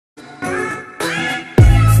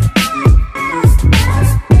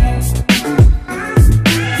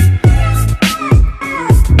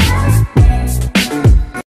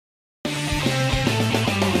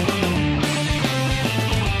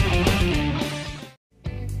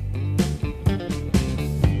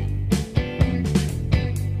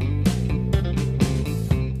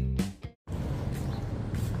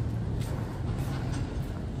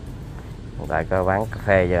Lại có bán cà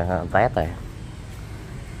phê cho test rồi.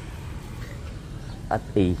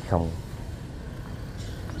 SI08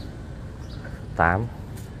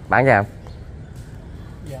 bán cho em?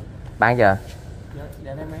 Dạ. Bán chưa?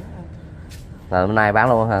 Dạ đang bán. Là hôm nay bán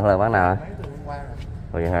luôn hả? Là bán nào? Bán từ hôm qua rồi.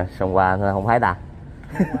 Ủa vậy hả? Hôm qua không thấy ta.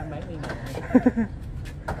 Hôm qua bán đi nào.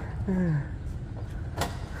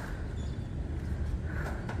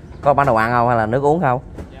 Có bán đồ ăn không hay là nước uống không?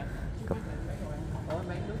 Dạ. Có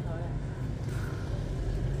bán nước thôi.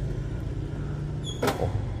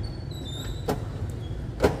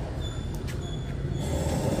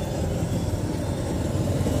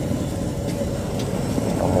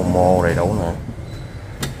 Còn Momo đầy đủ nữa.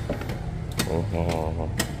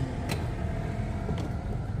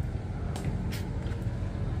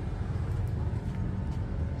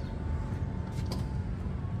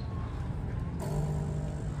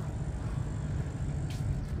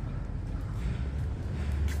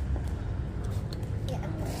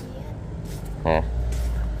 À.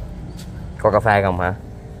 Có cà phê không hả?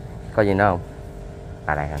 Có gì nữa không?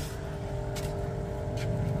 À đây hả?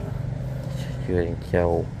 Chuyên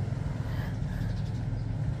châu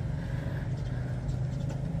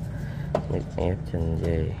nước ép chân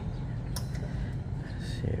dây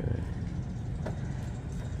siêu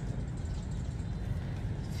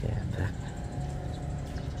chà tắt.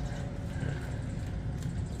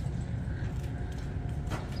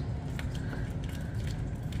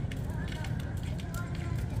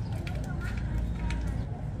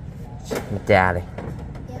 Matcha đi.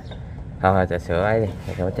 Dạ. Không thôi trà sữa ấy đi,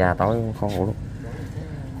 trà matcha tối khó ngủ luôn.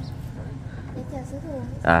 Để trà sữa thường.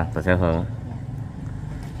 À, trà sữa thường.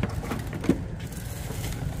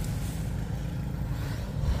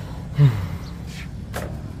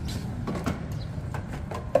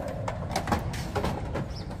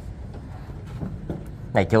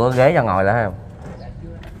 Này chưa có ghế cho ngồi lại không?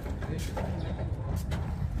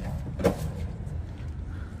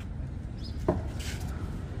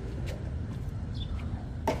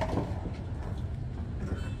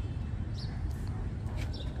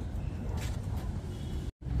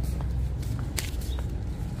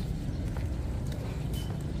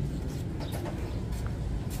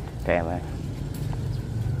 Kèm ơi.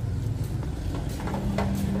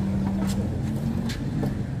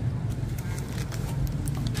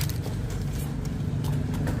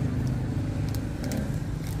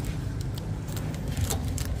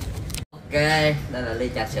 Ok, đây là ly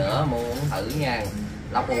trà sữa mua uống thử nha.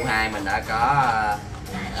 Lốc U2 mình đã có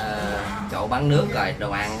chỗ bán nước rồi,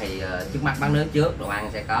 đồ ăn thì trước mắt bán nước trước, đồ ăn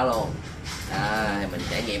sẽ có luôn. Thì mình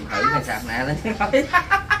trải nghiệm thử cái sạp này lên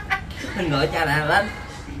lên ngựa cha nè lên.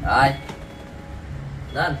 Rồi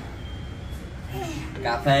lên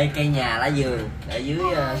cà phê cây nhà lá vườn ở dưới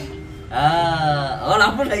ở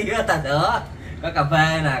lắm có ly trà sữa, có cà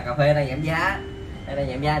phê nè, cà phê đang giảm giá, đây đang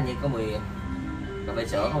giảm giá như có 10, cà phê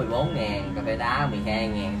sữa có 14.000, cà phê đá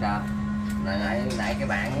 12.000 sao. Nãy cái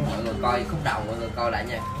bảng mọi người coi khúc đầu, mọi người coi lại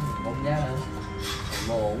nha, cũng giá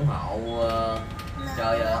mua ủng hộ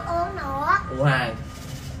chơi U2.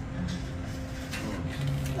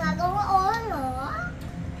 Mà con có uống nữa.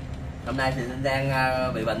 Hôm nay thì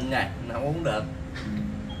đang bị bệnh nè, không uống được.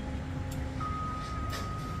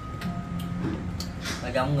 Nó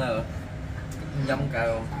giống cái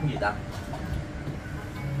gì ta?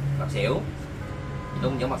 Mặt xỉu.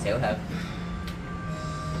 Đúng giống mặt xỉu thật.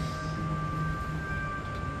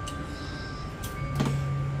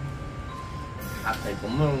 Thật thì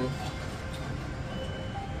cũng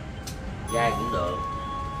dai cũng được.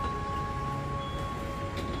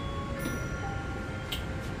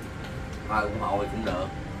 Thôi ủng hộ thì cũng được.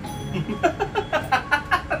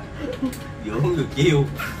 Vừa uống được chiêu.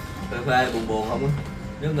 Cà phê buồn buồn không?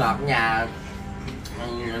 Nước ngọt ở nhà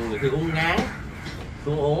người khi uống ngán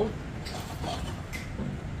xuống uống.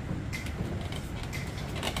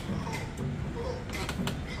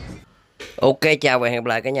 Ok, chào và hẹn gặp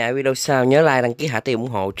lại cả nhà ở video sau. Nhớ like, đăng ký, hạ tiền ủng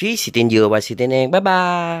hộ TRAO, Si08 và Si08. Bye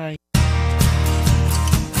bye.